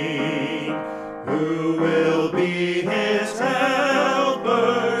King? Who will be His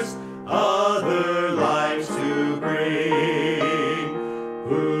helpers, other lives to bring?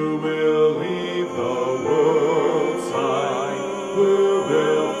 Who will leave the world's side? Who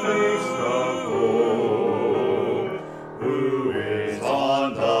will face the foe? Who is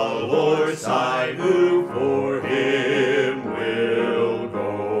on the Lord's side? Who for Him will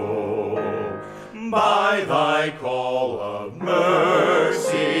go? By Thy call of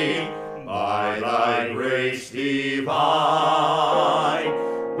mercy, by Thy grace divine,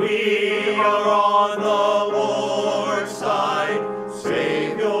 we are on the Lord's side.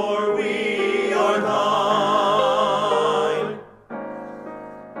 Savior, we are Thine.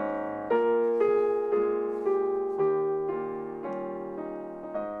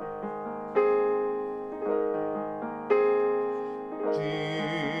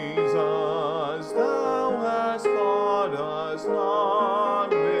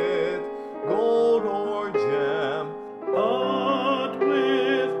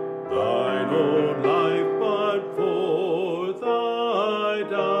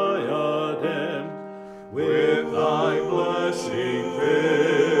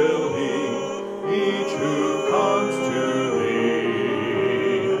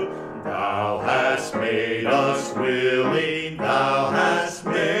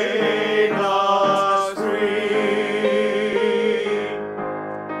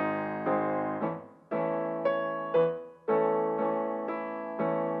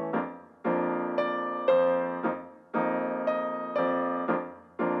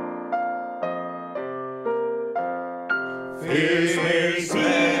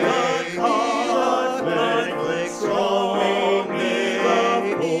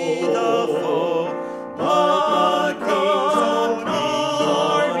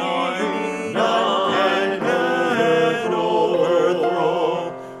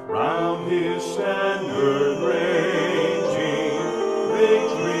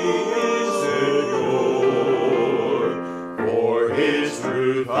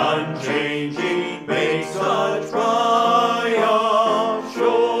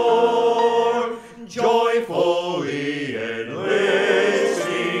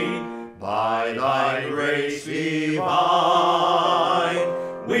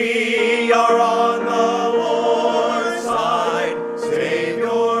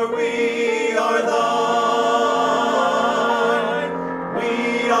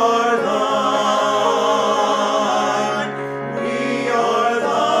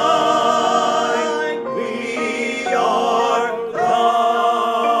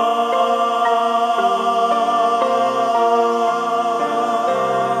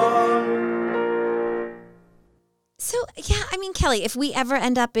 Kelly, if we ever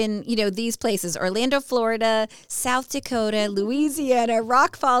end up in, these places, Orlando, Florida, South Dakota, Louisiana,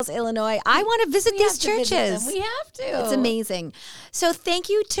 Rock Falls, Illinois, I want to visit these churches. We have to. It's amazing. So thank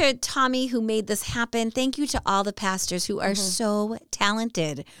you to Tommy who made this happen. Thank you to all the pastors who are so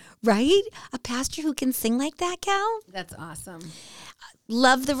talented, right? A pastor who can sing like that, Cal? That's awesome.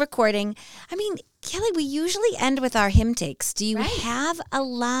 Love the recording. I mean, Kelly, we usually end with our hymn takes. Do you have a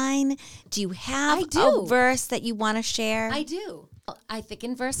line? Do you have a verse that you want to share? I do. I think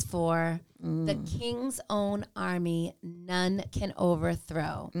in verse 4, the king's own army none can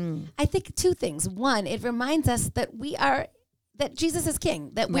overthrow. I think two things. One, it reminds us that that Jesus is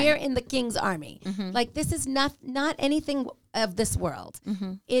king, that we're in the king's army. Like this is not anything of this world.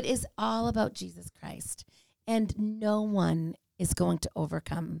 It is all about Jesus Christ. And no one is going to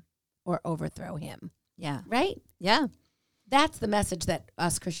overcome or overthrow him. Yeah. Right? Yeah. That's the message that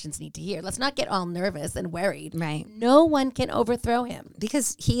us Christians need to hear. Let's not get all nervous and worried. Right. No one can overthrow him.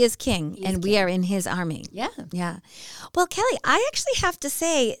 Because he is king and we are in his army. Yeah. Yeah. Well, Kelly, I actually have to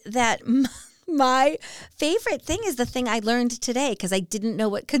say that my favorite thing is the thing I learned today because I didn't know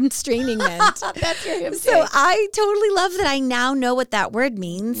what constraining meant. That's your hymn So I totally love that I now know what that word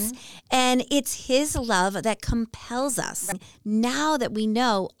means. And it's his love that compels us. Now that we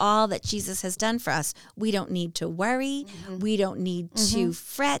know all that Jesus has done for us, we don't need to worry. We don't need to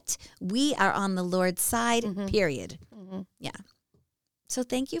fret. We are on the Lord's side, period. Yeah. So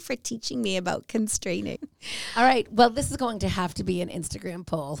thank you for teaching me about constraining. All right. Well, this is going to have to be an Instagram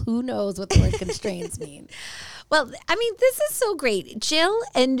poll. Who knows what the word constraints mean? Well, I mean, this is so great. Jill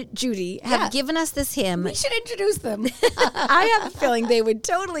and Judy have given us this hymn. We should introduce them. I have a feeling they would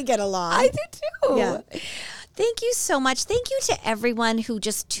totally get along. I do too. Yeah. Thank you so much. Thank you to everyone who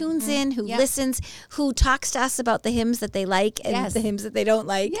just tunes in, who listens, who talks to us about the hymns that they like and the hymns that they don't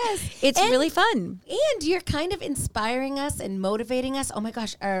like. Yes. It's really fun. And you're kind of inspiring us and motivating us. Oh my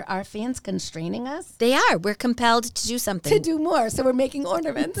gosh, are our fans constraining us? They are. We're compelled to do something. To do more. So we're making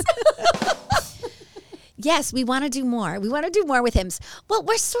ornaments. Yes, we want to do more. We want to do more with hymns. Well,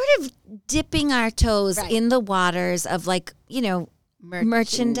 we're sort of dipping our toes in the waters of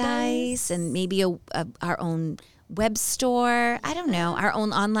merchandise and maybe our own web store. I don't know, our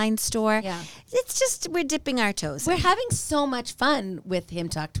own online store. Yeah. It's just we're dipping our toes. We're having so much fun with Hymn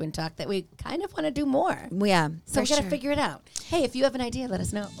Talk, Twin Talk that we kind of want to do more. Yeah. So we got to figure it out. Hey, if you have an idea, let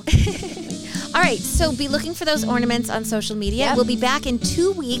us know. All right, so be looking for those ornaments on social media. Yep. We'll be back in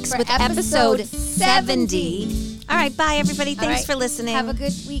 2 weeks with episode 70. All right, bye, everybody. Thanks for listening. Have a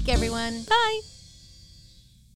good week, everyone. Bye.